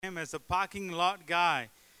him as a parking lot guy.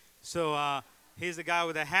 So he's the guy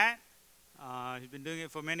with a hat. He's been doing it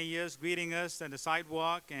for many years, greeting us on the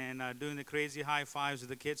sidewalk and doing the crazy high fives with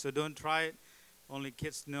the kids. So don't try it. Only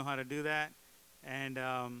kids know how to do that. And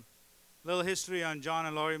little history on John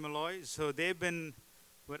and Lori Malloy. So they've been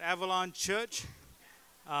with Avalon Church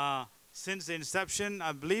since the inception.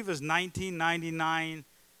 I believe it was 1999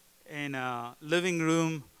 in a living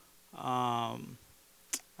room.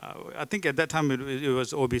 I think at that time it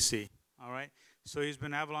was OBC. All right. So he's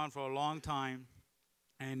been Avalon for a long time,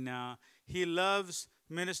 and he loves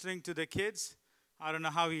ministering to the kids. I don't know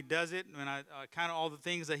how he does it. When I count all the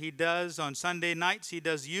things that he does on Sunday nights, he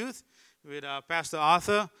does youth with Pastor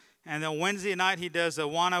Arthur, and then Wednesday night he does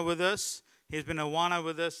Awana with us. He's been Awana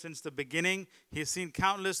with us since the beginning. He's seen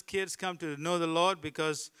countless kids come to know the Lord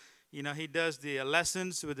because he does the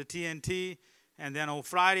lessons with the TNT, and then on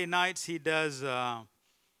Friday nights he does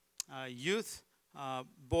youth,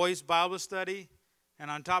 boys Bible study, and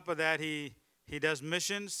on top of that he does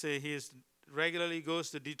missions. He regularly goes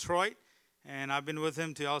to Detroit, and I've been with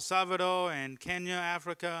him to El Salvador and Kenya,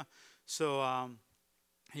 Africa. So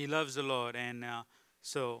he loves the Lord, and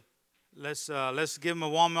so let's give him a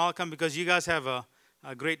warm welcome because you guys have a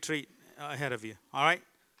great treat ahead of you. All right.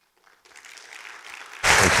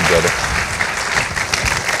 Thank you, brother.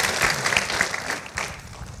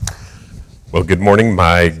 Well, good morning.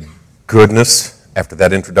 My goodness, after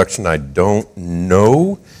that introduction, I don't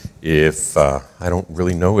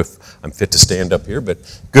really know if I'm fit to stand up here,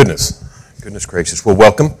 but goodness gracious. Well,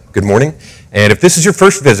 welcome. Good morning. And if this is your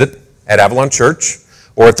first visit at Avalon Church,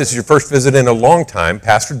 or if this is your first visit in a long time,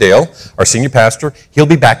 Pastor Dale, our senior pastor, he'll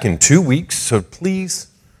be back in 2 weeks. So please,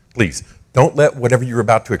 don't let whatever you're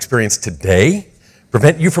about to experience today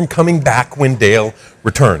prevent you from coming back when Dale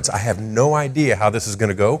returns. I have no idea how this is going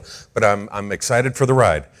to go, but I'm excited for the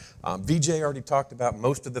ride. VJ already talked about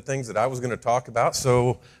most of the things that I was going to talk about,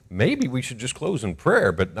 so maybe we should just close in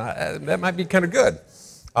prayer, but that might be kind of good.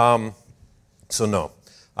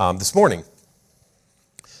 This morning,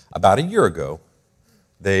 about a year ago,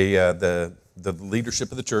 the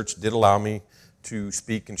leadership of the church did allow me to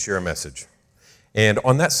speak and share a message. And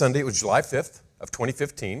on that Sunday, it was July 5th of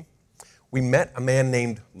 2015, we met a man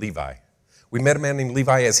named Levi. We met a man named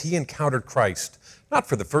Levi as he encountered Christ, not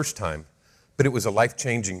for the first time, but it was a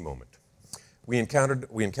life-changing moment. We encountered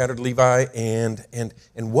Levi, and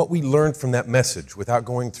what we learned from that message, without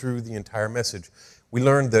going through the entire message, we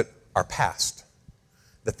learned that our past,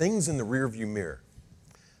 the things in the rearview mirror,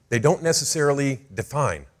 they don't necessarily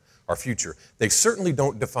define our future. They certainly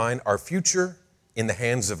don't define our future in the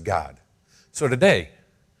hands of God. So today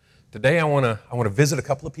I want to visit a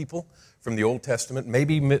couple of people from the Old Testament,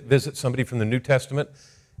 maybe visit somebody from the New Testament,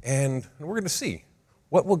 and we're going to see,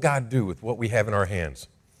 what will God do with what we have in our hands?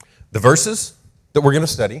 The verses that we're going to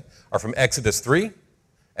study are from Exodus 3,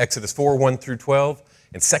 Exodus 4, 1 through 12,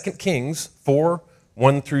 and 2 Kings 4,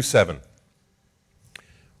 1 through 7.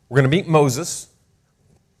 We're going to meet Moses.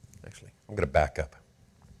 Actually, I'm going to back up.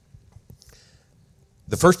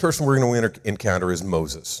 The first person we're going to encounter is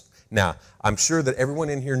Moses. Now, I'm sure that everyone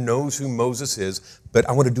in here knows who Moses is, but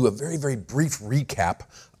I want to do a very, very brief recap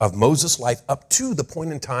of Moses' life up to the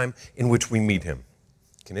point in time in which we meet him.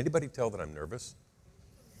 Can anybody tell that I'm nervous?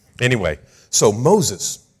 Anyway, so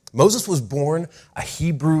Moses was born a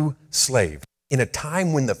Hebrew slave in a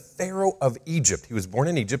time when the Pharaoh of Egypt, he was born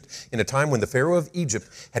in Egypt, in a time when the Pharaoh of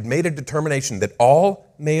Egypt had made a determination that all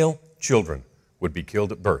male children would be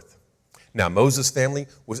killed at birth. Now, Moses' family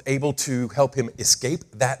was able to help him escape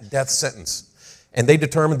that death sentence. And they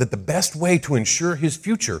determined that the best way to ensure his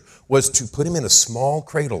future was to put him in a small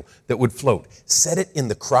cradle that would float, set it in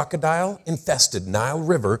the crocodile-infested Nile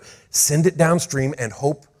River, send it downstream, and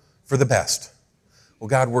hope for the best. Well,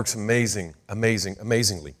 God works amazingly.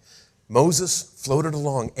 Moses floated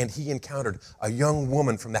along, and he encountered a young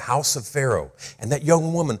woman from the house of Pharaoh. And that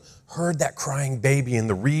young woman heard that crying baby in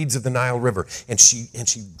the reeds of the Nile River, and she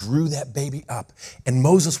drew that baby up. And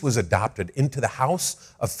Moses was adopted into the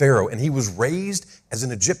house of Pharaoh, and he was raised as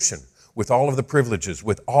an Egyptian with all of the privileges,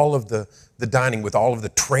 with all of the dining, with all of the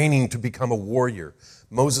training to become a warrior.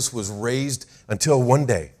 Moses was raised until one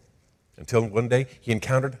day he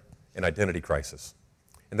encountered an identity crisis.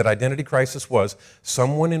 And that identity crisis was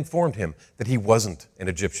someone informed him that he wasn't an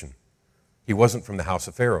Egyptian. He wasn't from the house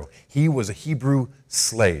of Pharaoh. He was a Hebrew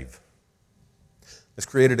slave. This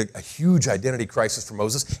created a huge identity crisis for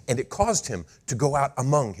Moses, and it caused him to go out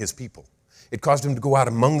among his people. It caused him to go out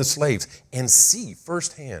among the slaves and see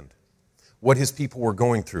firsthand what his people were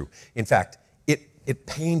going through. In fact, it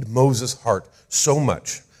pained Moses' heart so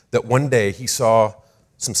much that one day he saw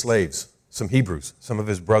some slaves some Hebrews, some of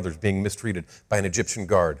his brothers, being mistreated by an Egyptian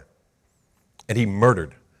guard. And he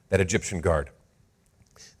murdered that Egyptian guard.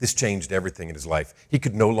 This changed everything in his life. He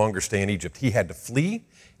could no longer stay in Egypt. He had to flee,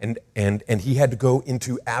 and he had to go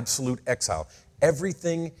into absolute exile.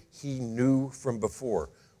 Everything he knew from before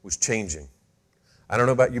was changing. I don't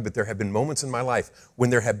know about you, but there have been moments in my life when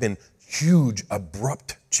there have been huge,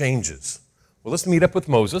 abrupt changes. Well, let's meet up with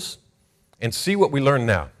Moses and see what we learn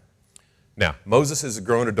now. Now, Moses is a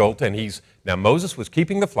grown adult, and Moses was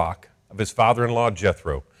keeping the flock of his father-in-law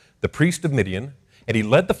Jethro, the priest of Midian, and he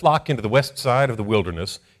led the flock into the west side of the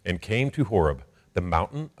wilderness and came to Horeb, the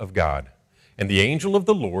mountain of God. And the angel of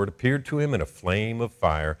the Lord appeared to him in a flame of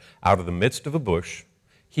fire out of the midst of a bush.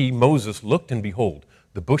 Moses, looked, and behold,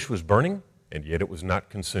 the bush was burning, and yet it was not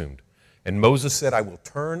consumed. And Moses said, I will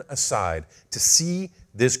turn aside to see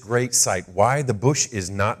this great sight, why the bush is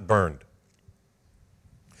not burned.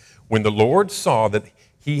 When the Lord saw that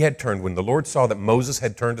Moses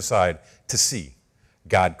had turned aside to see,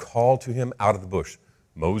 God called to him out of the bush,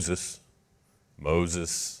 Moses,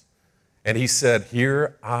 Moses. And he said,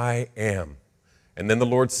 Here I am. And then the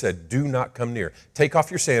Lord said, Do not come near. Take off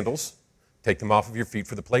your sandals, take them off of your feet,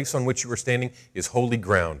 for the place on which you are standing is holy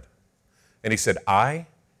ground. And he said, I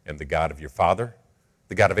am the God of your father,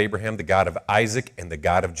 the God of Abraham, the God of Isaac, and the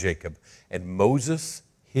God of Jacob. And Moses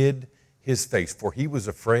hid his face, for he was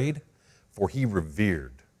afraid, for he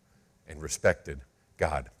revered and respected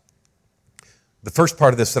God. The first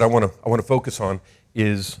part of this that I want to focus on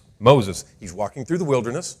is Moses. He's walking through the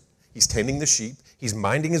wilderness. He's tending the sheep. He's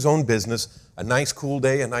minding his own business. A nice cool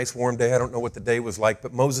day, a nice warm day. I don't know what the day was like,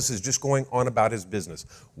 but Moses is just going on about his business,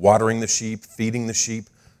 watering the sheep, feeding the sheep,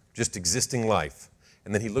 just existing life.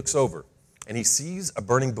 And then he looks over and he sees a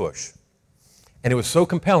burning bush. And it was so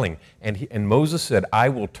compelling. And Moses said, I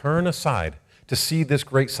will turn aside to see this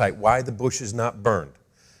great sight, why the bush is not burned.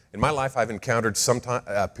 In my life, I've encountered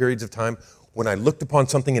periods of time when I looked upon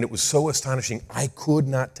something and it was so astonishing, I could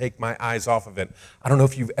not take my eyes off of it. I don't know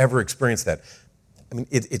if you've ever experienced that. I mean,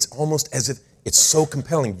 it's almost as if it's so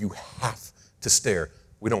compelling, you have to stare.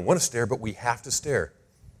 We don't want to stare, but we have to stare.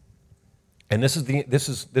 And this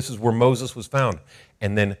is where Moses was found.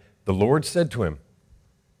 And then the Lord said to him,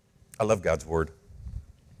 I love God's word.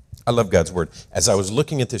 I love God's word. As I was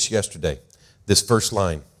looking at this yesterday, this first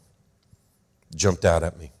line jumped out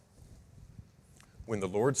at me. When the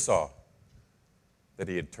Lord saw that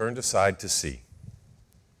he had turned aside to see,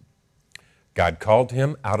 God called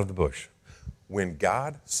him out of the bush. When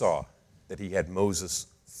God saw that he had Moses'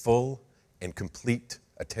 full and complete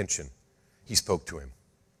attention, he spoke to him.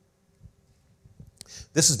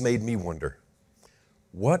 This has made me wonder,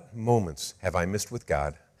 what moments have I missed with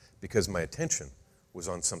God because my attention was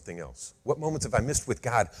on something else? What moments have I missed with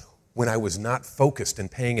God when I was not focused and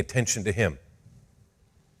paying attention to him?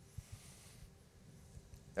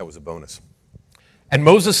 That was a bonus. And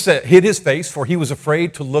Moses hid his face, for he was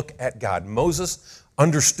afraid to look at God. Moses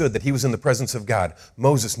understood that he was in the presence of God.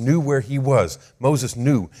 Moses knew where he was. Moses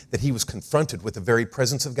knew that he was confronted with the very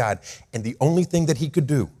presence of God. And the only thing that he could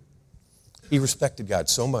do, he respected God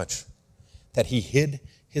so much that he hid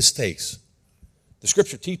his face. The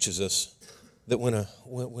scripture teaches us that when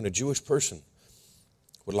a Jewish person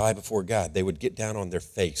would lie before God, they would get down on their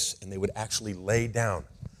face and they would actually lay down.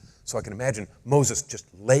 So I can imagine Moses just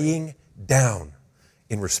laying down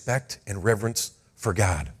in respect and reverence for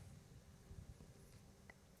God.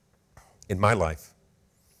 In my life,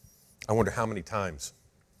 I wonder how many times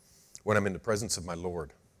when I'm in the presence of my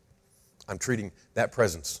Lord, I'm treating that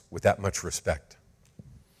presence with that much respect.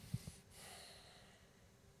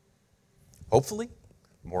 Hopefully,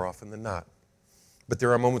 more often than not. But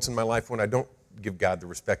there are moments in my life when I don't give God the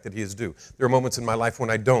respect that he is due. There are moments in my life when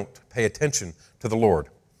I don't pay attention to the Lord.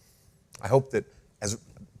 I hope that,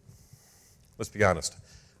 let's be honest,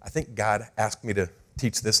 I think God asked me to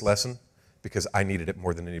teach this lesson because I needed it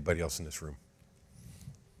more than anybody else in this room.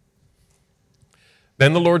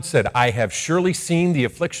 Then the Lord said, I have surely seen the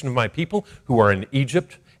affliction of my people who are in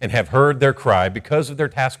Egypt and have heard their cry because of their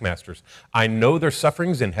taskmasters. I know their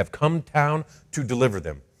sufferings and have come down to deliver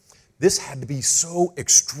them. This had to be so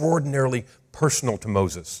extraordinarily personal to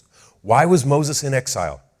Moses. Why was Moses in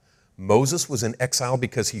exile? Moses was in exile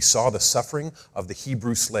because he saw the suffering of the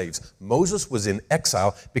Hebrew slaves. Moses was in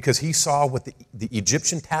exile because he saw what the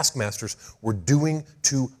Egyptian taskmasters were doing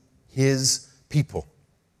to his people.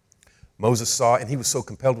 Moses saw, and he was so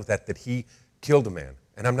compelled with that he killed a man.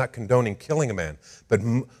 And I'm not condoning killing a man, but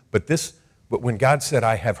when God said,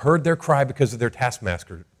 I have heard their cry because of their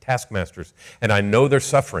taskmasters, and I know their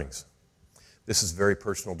sufferings, this is very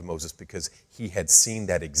personal to Moses because he had seen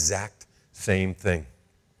that exact same thing.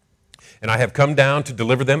 And I have come down to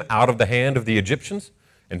deliver them out of the hand of the Egyptians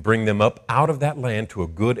and bring them up out of that land to a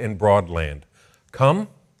good and broad land. Come,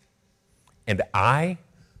 and I,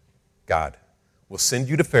 God, will send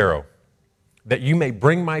you to Pharaoh, that you may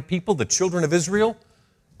bring my people, the children of Israel,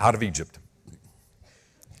 out of Egypt.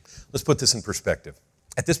 Let's put this in perspective.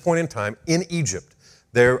 At this point in time, in Egypt,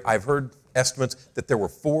 I've heard estimates that there were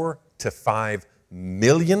 4 to 5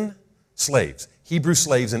 million slaves, Hebrew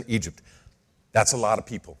slaves in Egypt. That's a lot of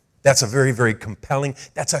people. That's a very, very compelling,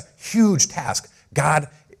 that's a huge task.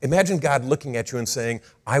 Imagine God looking at you and saying,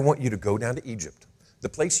 I want you to go down to Egypt, the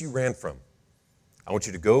place you ran from. I want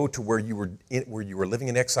you to go to where you were living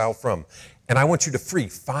in exile from, and I want you to free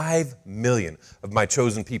 5 million of my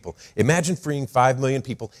chosen people. Imagine freeing 5 million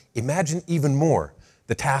people. Imagine even more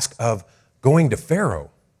the task of going to Pharaoh,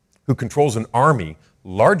 who controls an army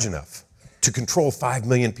large enough to control 5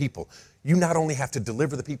 million people. You not only have to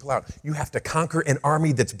deliver the people out, you have to conquer an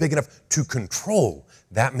army that's big enough to control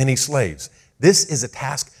that many slaves. This is a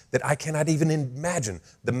task that I cannot even imagine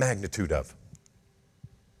the magnitude of.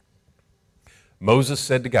 Moses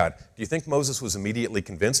said to God, do you think Moses was immediately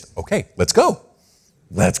convinced? Okay, let's go.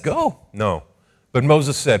 Let's go. No. But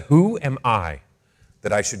Moses said, who am I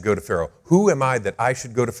that I should go to Pharaoh? Who am I that I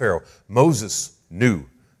should go to Pharaoh? Moses knew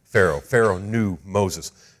Pharaoh. Pharaoh knew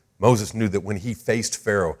Moses. Moses knew that when he faced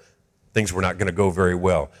Pharaoh, things were not going to go very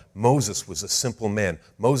well. Moses was a simple man.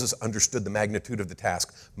 Moses understood the magnitude of the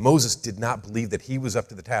task. Moses did not believe that he was up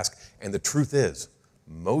to the task. And the truth is,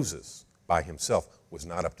 Moses by himself was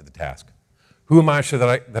not up to the task. Who am I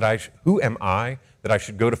that I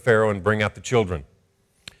should go to Pharaoh and bring out the children?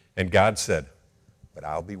 And God said, but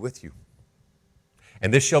I'll be with you.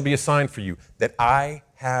 And this shall be a sign for you that I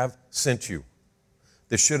have sent you.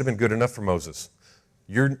 This should have been good enough for Moses.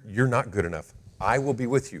 You're not good enough. I will be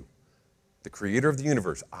with you. The creator of the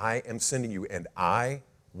universe, I am sending you, and I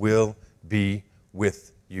will be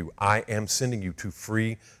with you. I am sending you to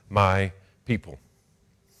free my people.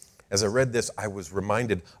 As I read this, I was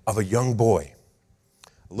reminded of a young boy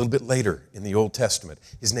a little bit later in the Old Testament.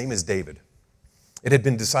 His name is David. It had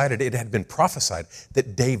been prophesied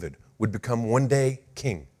that David would become one day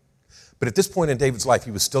king. But at this point in David's life,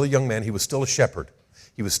 he was still a young man. He was still a shepherd.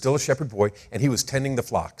 He was still a shepherd boy, and he was tending the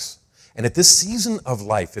flocks. And at this season of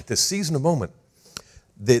life, at this season of moment,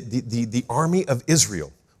 the army of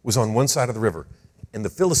Israel was on one side of the river, and the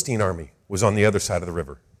Philistine army was on the other side of the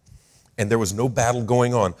river. And there was no battle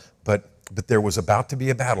going on, but there was about to be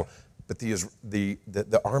a battle. But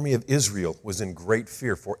the army of Israel was in great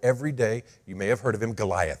fear, for every day, you may have heard of him,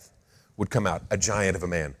 Goliath would come out, a giant of a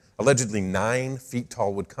man, allegedly 9 feet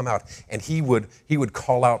tall, would come out, and he would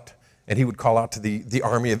call out, and he would call out to the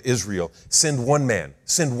army of Israel, send one man,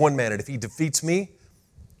 and if he defeats me,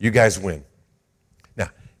 you guys win. Now,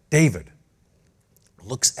 David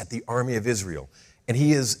looks at the army of Israel, and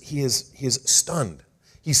he is stunned.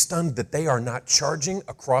 He's stunned that they are not charging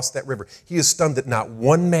across that river. He is stunned that not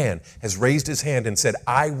one man has raised his hand and said,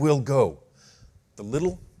 I will go. The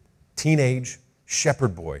little teenage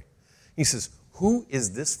shepherd boy, he says, who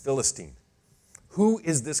is this Philistine? Who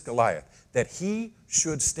is this Goliath? That he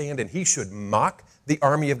should stand and he should mock the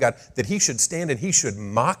army of God, that he should stand and he should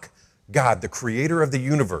mock God, the creator of the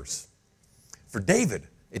universe. For David,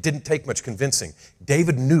 it didn't take much convincing.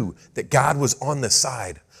 David knew that God was on the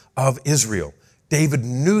side of Israel. David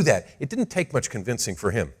knew that. It didn't take much convincing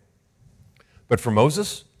for him. But for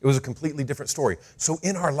Moses, it was a completely different story. So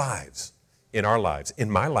in our lives,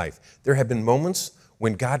 in my life, there have been moments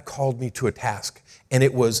when God called me to a task, and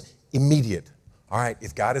it was immediate. All right,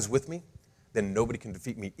 if God is with me, then nobody can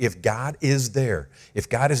defeat me. If God is there, if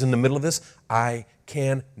God is in the middle of this, I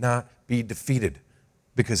cannot be defeated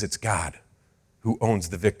because it's God who owns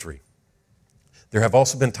the victory. There have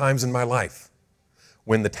also been times in my life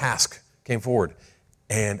when the task came forward,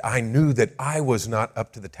 and I knew that I was not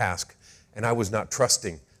up to the task, and I was not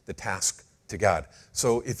trusting the task to God.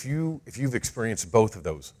 So if you've experienced both of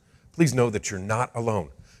those, please know that you're not alone.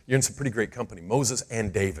 You're in some pretty great company, Moses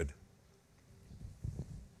and David.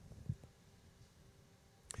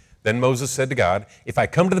 Then Moses said to God, if I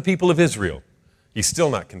come to the people of Israel, he's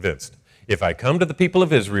still not convinced. If I come to the people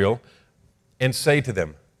of Israel and say to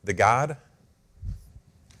them, the God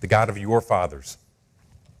of your fathers,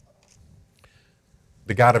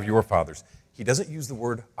 the God of your fathers. He doesn't use the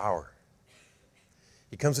word our.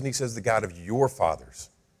 He comes and he says, the God of your fathers.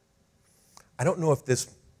 I don't know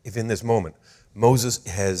if in this moment Moses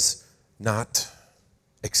has not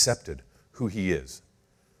accepted who he is,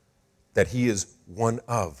 that he is one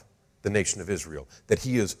of the nation of Israel, that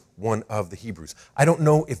he is one of the Hebrews. I don't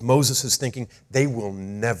know if Moses is thinking they will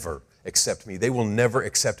never, accept me. They will never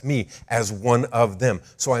accept me as one of them.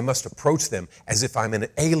 So I must approach them as if I'm an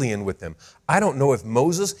alien with them. I don't know if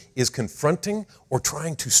Moses is confronting or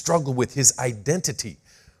trying to struggle with his identity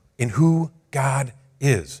in who God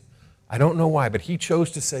is. I don't know why, but he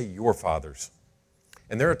chose to say, your fathers.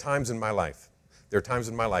 And there are times in my life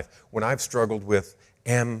when I've struggled with,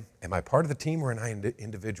 am I part of the team or am I an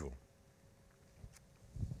individual?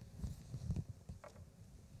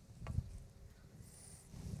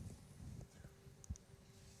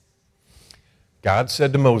 God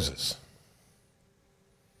said to Moses,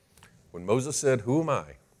 when Moses said, who am I?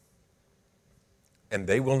 And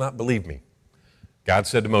they will not believe me. God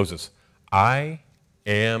said to Moses, I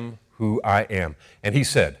am who I am. And he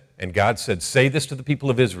said, and God said, say this to the people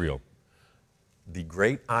of Israel, the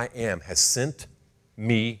great I am has sent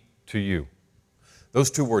me to you. Those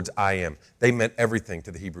two words, I am, they meant everything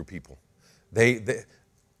to the Hebrew people. The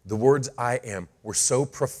words I am were so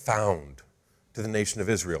profound to the nation of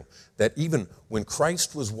Israel that even when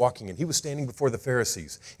Christ was walking and he was standing before the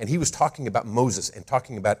Pharisees and he was talking about Moses and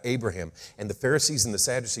talking about Abraham, and the Pharisees and the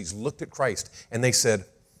Sadducees looked at Christ and they said,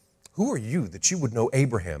 who are you that you would know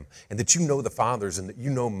Abraham and that you know the fathers and that you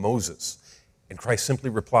know Moses? And Christ simply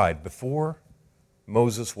replied, before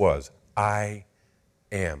Moses was, I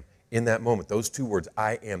am. In that moment, those two words,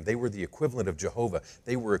 I am, they were the equivalent of Jehovah.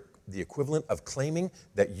 They were the equivalent of claiming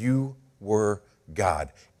that you were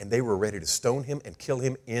God. And they were ready to stone him and kill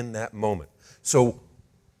him in that moment. So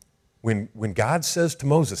when God says to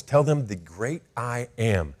Moses, tell them the great I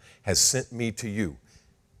am has sent me to you,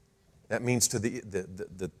 that means to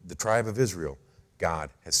the tribe of Israel, God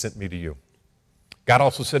has sent me to you. God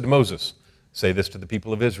also said to Moses, say this to the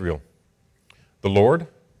people of Israel, the Lord,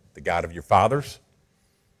 the God of your fathers,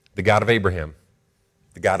 the God of Abraham,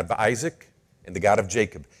 the God of Isaac, and the God of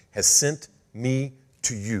Jacob has sent me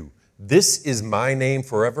to you. This is my name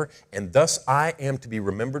forever, and thus I am to be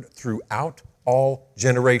remembered throughout all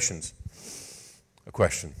generations. A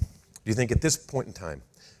question. Do you think at this point in time,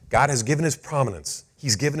 God has given his prominence?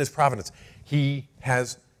 He's given his providence. He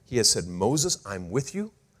has said, Moses, I'm with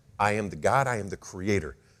you. I am the God. I am the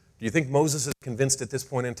creator. Do you think Moses is convinced at this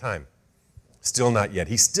point in time? Still not yet.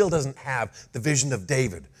 He still doesn't have the vision of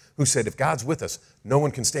David, who said, if God's with us, no one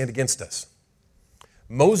can stand against us.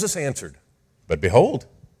 Moses answered, but behold,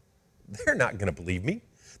 they're not going to believe me.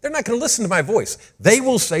 They're not going to listen to my voice. They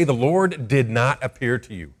will say, the Lord did not appear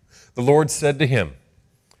to you. The Lord said to him,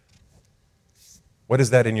 what is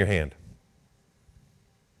that in your hand?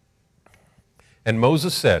 And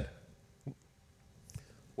Moses said,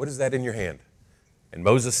 what is that in your hand? And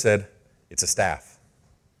Moses said, it's a staff.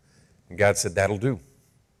 And God said, that'll do.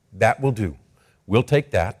 That will do. We'll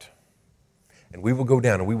take that, and we will go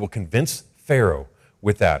down, and we will convince Pharaoh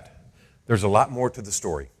with that. There's a lot more to the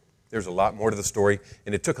story. There's a lot more to the story,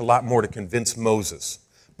 and it took a lot more to convince Moses.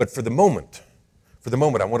 But for the moment,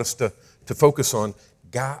 I want us to focus on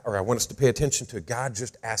God, or I want us to pay attention to God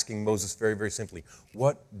just asking Moses very, very simply,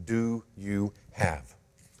 what do you have?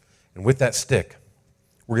 And with that stick,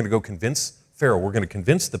 we're going to go convince Pharaoh. We're going to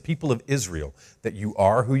convince the people of Israel that you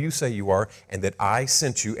are who you say you are and that I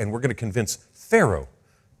sent you, and we're going to convince Pharaoh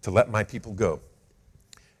to let my people go.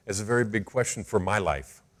 It's a very big question for my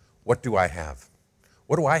life. What do I have?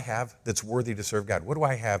 What do I have that's worthy to serve God? What do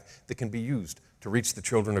I have that can be used to reach the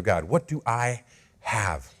children of God? What do I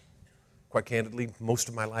have? Quite candidly, most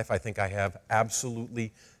of my life I think I have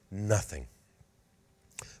absolutely nothing.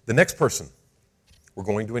 The next person we're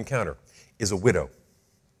going to encounter is a widow.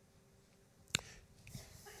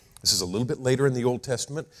 This is a little bit later in the Old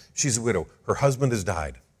Testament. She's a widow. Her husband has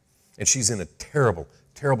died, and she's in a terrible,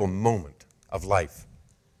 terrible moment of life.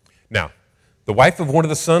 Now, the wife of one of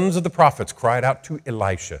the sons of the prophets cried out to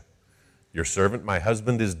Elisha, your servant, my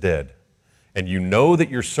husband, is dead, and you know that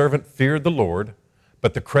your servant feared the Lord,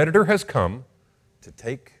 but the creditor has come to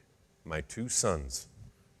take my 2 sons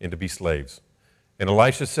in to be slaves. And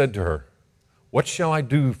Elisha said to her, what shall I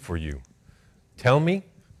do for you? Tell me,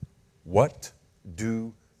 what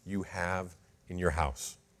do you have in your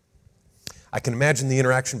house? I can imagine the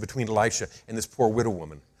interaction between Elisha and this poor widow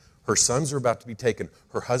woman. Her sons are about to be taken.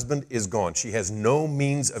 Her husband is gone. She has no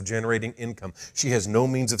means of generating income. She has no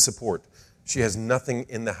means of support. She has nothing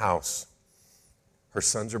in the house. Her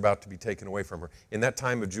sons are about to be taken away from her. In that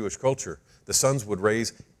time of Jewish culture, the sons would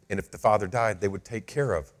raise, and if the father died, they would take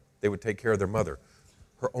care of their mother.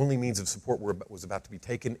 Her only means of support was about to be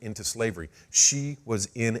taken into slavery. She was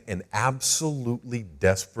in an absolutely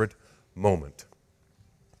desperate moment.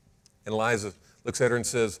 And Elijah looks at her and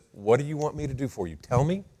says, what do you want me to do for you? Tell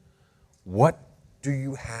me, what do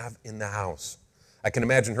you have in the house? I can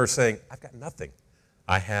imagine her saying, I've got nothing.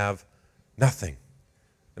 I have nothing.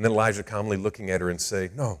 And And then Elijah calmly looking at her and say,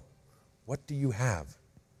 no, what do you have?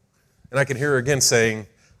 And I can hear her again saying,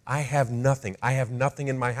 I have nothing. I have nothing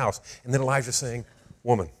in my house. And then Elijah saying,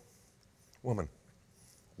 woman,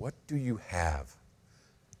 what do you have?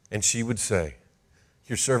 And she would say,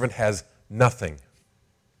 your servant has nothing.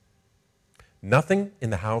 Nothing in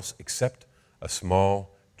the house except a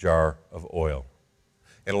small jar of oil.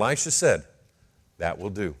 And Elisha said, that will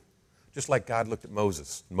do. Just like God looked at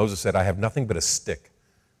Moses. Moses said, I have nothing but a stick.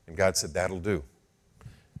 And God said, that'll do.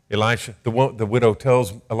 Elisha, the widow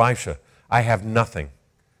tells Elisha, I have nothing.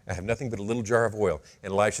 I have nothing but a little jar of oil.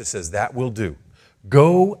 And Elisha says, that will do.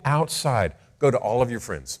 Go outside. Go to all of your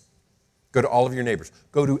friends. Go to all of your neighbors.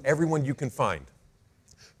 Go to everyone you can find.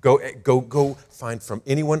 Go find from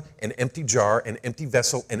anyone an empty jar, an empty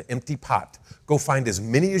vessel, an empty pot. Go find as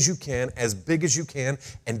many as you can, as big as you can,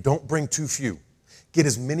 and don't bring too few. Get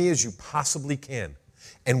as many as you possibly can.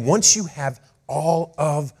 And once you have all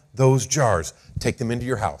of those jars, take them into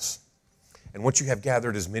your house. And once you have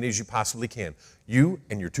gathered as many as you possibly can, you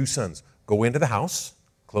and your 2 sons go into the house,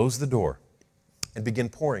 close the door, and begin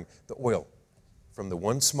pouring the oil from the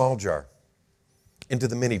one small jar into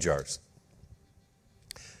the many jars.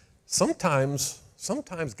 Sometimes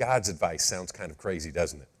God's advice sounds kind of crazy,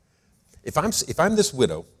 doesn't it? If I'm this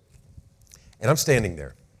widow and I'm standing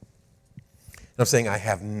there and I'm saying I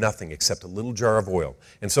have nothing except a little jar of oil,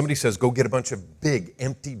 and somebody says go get a bunch of big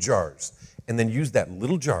empty jars and then use that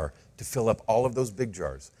little jar to fill up all of those big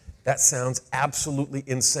jars, that sounds absolutely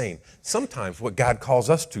insane. Sometimes what God calls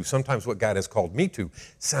us to, sometimes what God has called me to,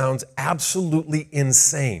 sounds absolutely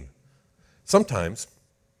insane. Sometimes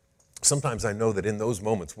I know that in those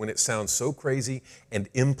moments when it sounds so crazy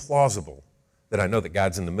and implausible that I know that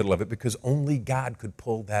God's in the middle of it, because only God could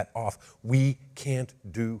pull that off. We can't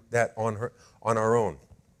do that on our own.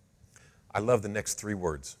 I love the next 3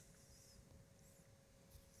 words.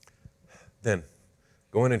 Then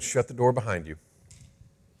go in and shut the door behind you,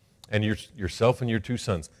 and yourself and your 2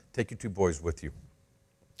 sons, take your 2 boys with you,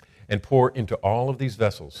 and pour into all of these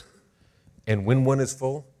vessels. And when one is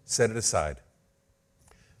full, set it aside.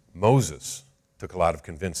 Moses took a lot of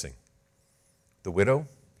convincing. The widow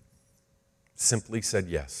simply said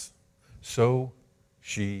yes. So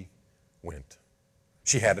she went.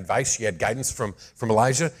 She had advice, she had guidance from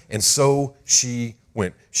Elijah, and so she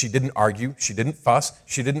went. She didn't argue, she didn't fuss,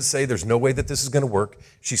 she didn't say there's no way that this is going to work.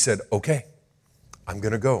 She said, okay, I'm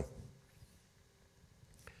going to go.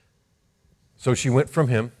 So she went from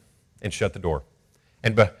him and shut the door.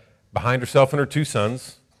 And behind herself and her 2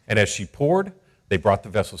 sons, and as she poured, they brought the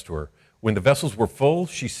vessels to her. When the vessels were full,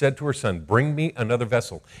 she said to her son, bring me another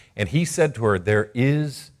vessel. And he said to her, there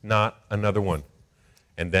is not another one.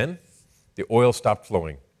 And then the oil stopped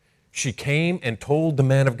flowing. She came and told the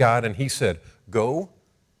man of God, and he said, go,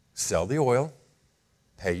 sell the oil,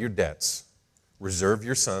 pay your debts, reserve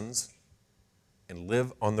your sons, and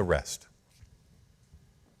live on the rest.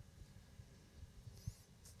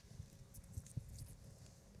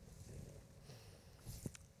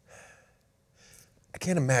 I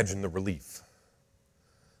can't imagine the relief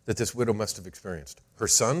that this widow must have experienced. Her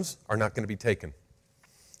sons are not going to be taken.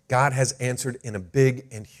 God has answered in a big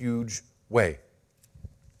and huge way.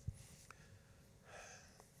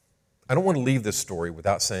 I don't want to leave this story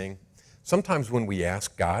without saying, sometimes when we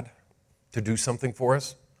ask God to do something for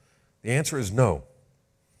us, the answer is no.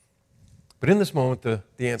 But in this moment, the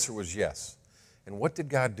answer was yes. And what did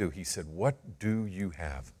God do? He said, what do you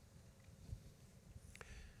have?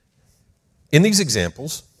 In these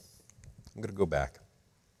examples, I'm going to go back.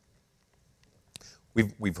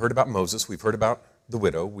 We've heard about Moses. We've heard about the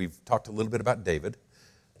widow. We've talked a little bit about David.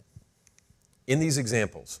 In these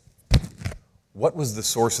examples, what was the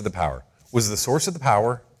source of the power? Was the source of the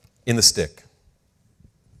power in the stick?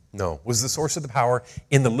 No. Was the source of the power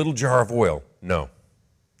in the little jar of oil? No.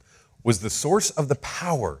 Was the source of the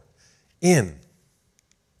power in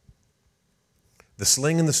the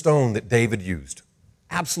sling and the stone that David used?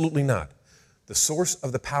 Absolutely not. The source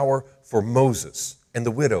of the power for Moses and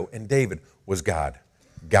the widow and David was God.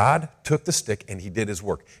 God took the stick and he did his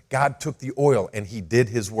work. God took the oil and he did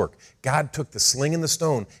his work. God took the sling and the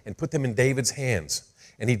stone and put them in David's hands,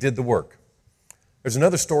 and he did the work. There's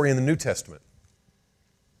another story in the New Testament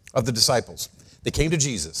of the disciples. They came to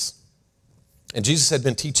Jesus, and Jesus had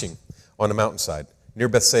been teaching on a mountainside near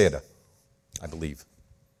Bethsaida, I believe.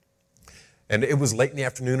 And it was late in the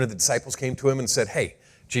afternoon, and the disciples came to him and said, hey,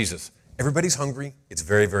 Jesus, everybody's hungry. It's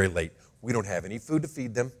very, very late. We don't have any food to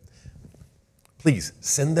feed them. Please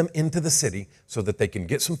send them into the city so that they can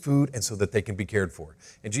get some food and so that they can be cared for.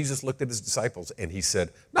 And Jesus looked at his disciples and he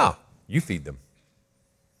said, no, you feed them.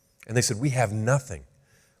 And they said, we have nothing.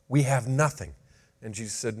 We have nothing. And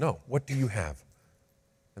Jesus said, no, what do you have?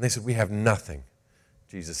 And they said, we have nothing.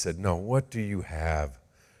 Jesus said, no, what do you have?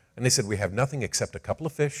 And they said, we have nothing except a couple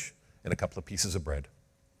of fish and a couple of pieces of bread.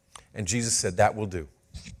 And Jesus said, that will do.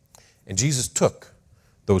 And Jesus took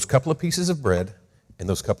those couple of pieces of bread and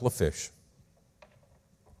those couple of fish,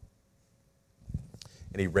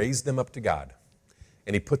 and he raised them up to God,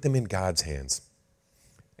 and he put them in God's hands,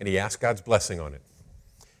 and he asked God's blessing on it.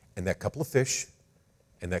 And that couple of fish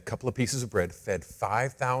and that couple of pieces of bread fed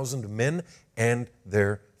 5,000 men and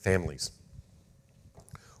their families.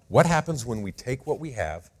 What happens when we take what we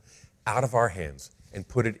have out of our hands and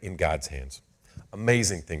put it in God's hands?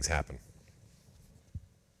 Amazing things happen.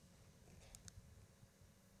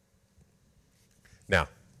 Now,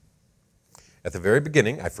 at the very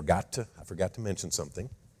beginning, I forgot to mention something.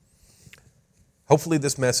 Hopefully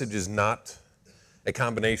this message is not a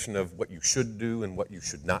combination of what you should do and what you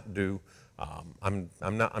should not do. I'm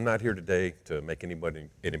not here today to make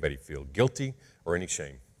anybody feel guilty or any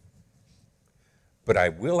shame. But I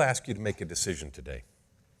will ask you to make a decision today.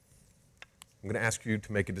 I'm going to ask you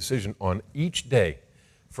to make a decision on each day,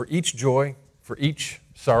 for each joy, for each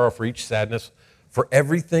sorrow, for each sadness, for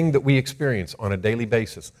everything that we experience on a daily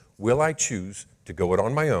basis. Will I choose to go it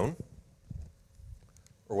on my own,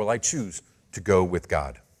 or will I choose to go with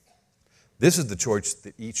God? This is the choice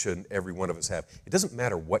that each and every one of us have. It doesn't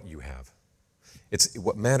matter what you have.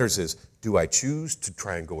 What matters is, do I choose to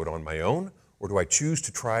try and go it on my own, or do I choose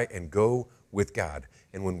to try and go with God?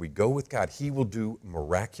 And when we go with God, He will do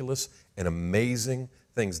miraculous and amazing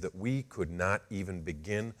things that we could not even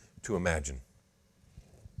begin to imagine.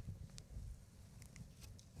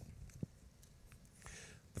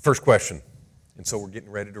 The first question, and so we're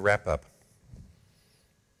getting ready to wrap up.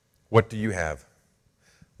 What do you have?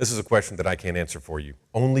 This is a question that I can't answer for you.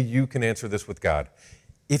 Only you can answer this with God.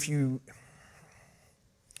 If you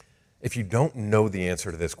don't know the answer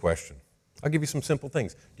to this question, I'll give you some simple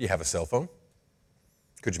things. Do you have a cell phone?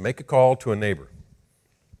 Could you make a call to a neighbor?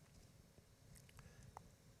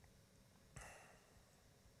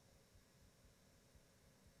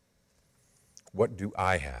 What do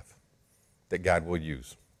I have that God will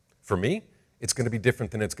use? For me, it's going to be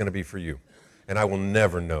different than it's going to be for you. And I will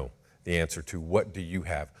never know the answer to what do you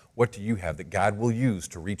have? What do you have that God will use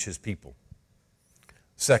to reach His people?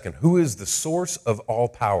 Second, who is the source of all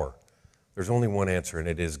power? There's only one answer, and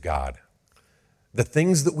it is God. The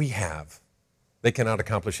things that we have, they cannot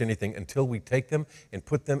accomplish anything until we take them and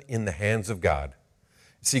put them in the hands of God.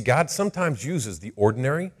 See, God sometimes uses the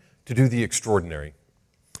ordinary to do the extraordinary.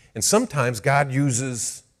 And sometimes God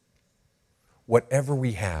uses whatever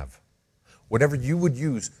we have. Whatever you would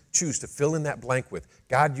choose to fill in that blank with,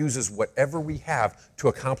 God uses whatever we have to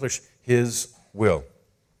accomplish His will.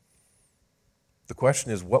 The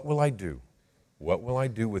question is, what will I do? What will I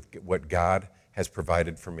do with what God has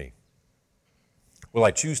provided for me? Will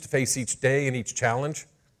I choose to face each day and each challenge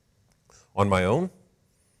on my own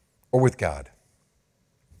or with God?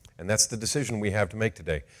 And that's the decision we have to make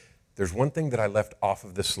today. There's one thing that I left off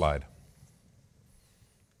of this slide.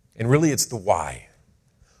 And really it's the why.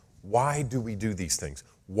 Why do we do these things?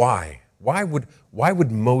 Why? Why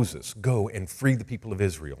would Moses go and free the people of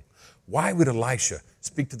Israel? Why would Elisha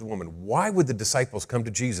speak to the woman? Why would the disciples come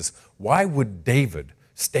to Jesus? Why would David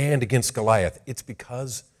stand against Goliath? It's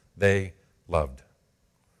because they loved.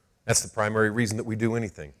 That's the primary reason that we do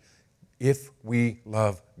anything. If we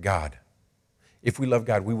love God,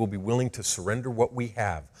 we will be willing to surrender what we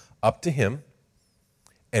have up to Him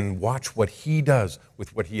and watch what He does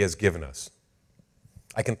with what He has given us.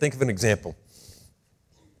 I can think of an example.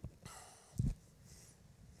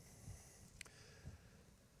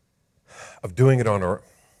 Of doing it on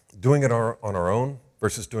our own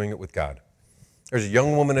versus doing it with God. There's a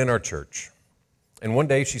young woman in our church, and one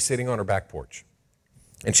day she's sitting on her back porch,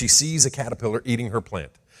 and she sees a caterpillar eating her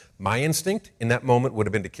plant. My instinct in that moment would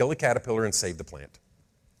have been to kill the caterpillar and save the plant.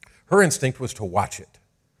 Her instinct was to watch it.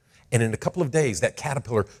 And in a couple of days, that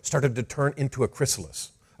caterpillar started to turn into a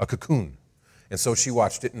chrysalis, a cocoon. And so she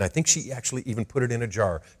watched it, and I think she actually even put it in a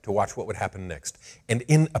jar to watch what would happen next. And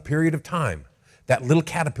in a period of time, that little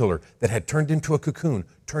caterpillar that had turned into a cocoon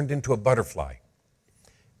turned into a butterfly.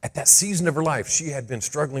 At that season of her life, she had been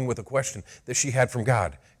struggling with a question that she had from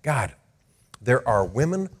God. God, there are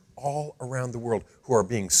women all around the world who are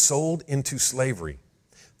being sold into slavery.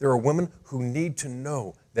 There are women who need to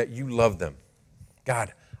know that you love them.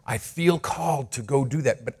 God, I feel called to go do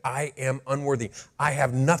that, but I am unworthy. I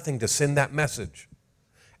have nothing to send that message.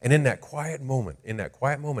 And in that quiet moment,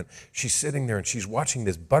 she's sitting there and she's watching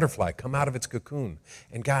this butterfly come out of its cocoon.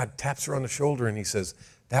 And God taps her on the shoulder and He says,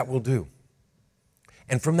 that will do.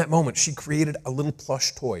 And from that moment, she created a little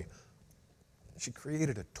plush toy. She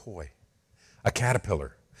created a toy, a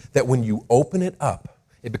caterpillar, that when you open it up,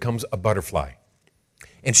 it becomes a butterfly.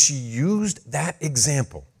 And she used that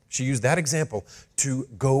example. She used that example to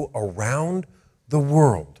go around the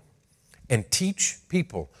world and teach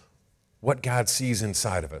people what God sees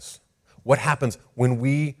inside of us. What happens when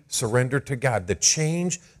we surrender to God? The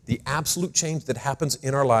change, the absolute change that happens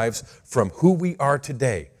in our lives from who we are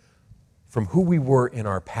today, from who we were in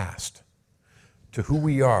our past, to who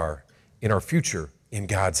we are in our future in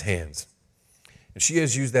God's hands. And she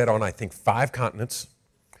has used that on, I think, 5 continents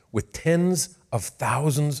with tens of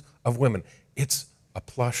thousands of women. It's a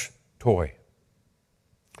plush toy.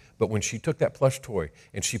 But when she took that plush toy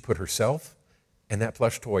and she put herself and that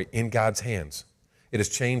plush toy in God's hands, it has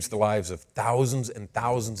changed the lives of thousands and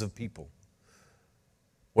thousands of people.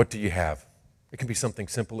 What do you have? It can be something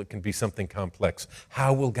simple. It can be something complex.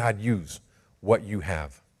 How will God use what you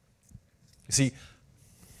have? You see,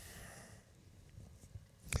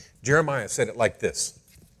 Jeremiah said it like this: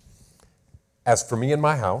 "As for me and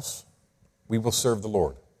my house, we will serve the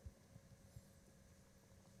Lord."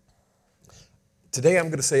 Today I'm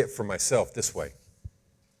going to say it for myself this way.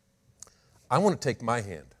 I want to take my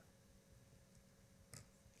hand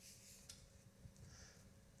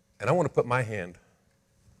and I want to put my hand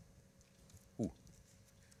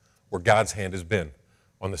where God's hand has been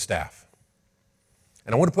on the staff.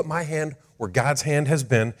 And I want to put my hand where God's hand has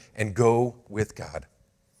been and go with God.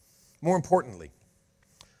 More importantly,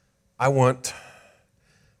 I want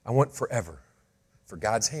forever for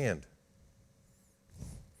God's hand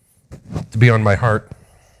to be on my heart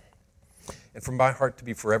and for my heart to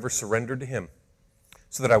be forever surrendered to Him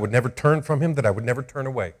so that I would never turn from Him, that I would never turn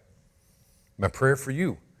away. My prayer for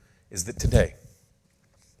you is that today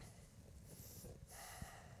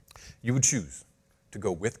you would choose to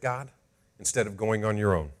go with God instead of going on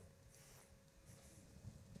your own.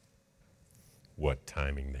 What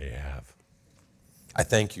timing they have. I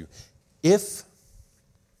thank you. If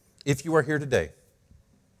you are here today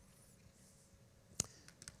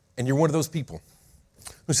and you're one of those people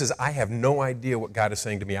who says, I have no idea what God is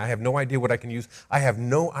saying to me, I have no idea what I can use, I have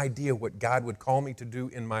no idea what God would call me to do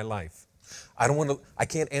in my life, I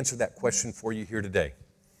can't answer that question for you here today.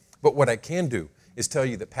 But what I can do is tell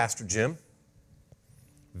you that Pastor Jim,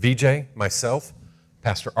 VJ, myself,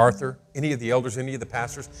 Pastor Arthur, any of the elders, any of the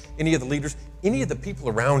pastors, any of the leaders, any of the people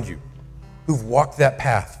around you who've walked that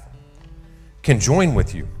path can join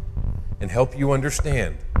with you and help you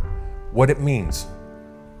understand what it means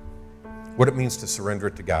to surrender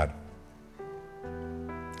it to God.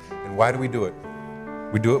 And why do we do it?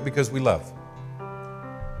 We do it because we love.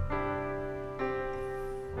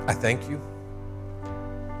 I thank you.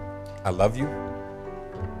 I love you.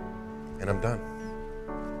 And I'm done.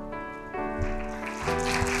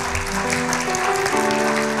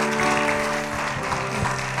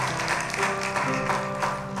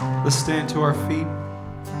 Let's stand to our feet.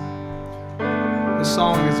 This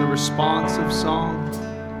song is a responsive song.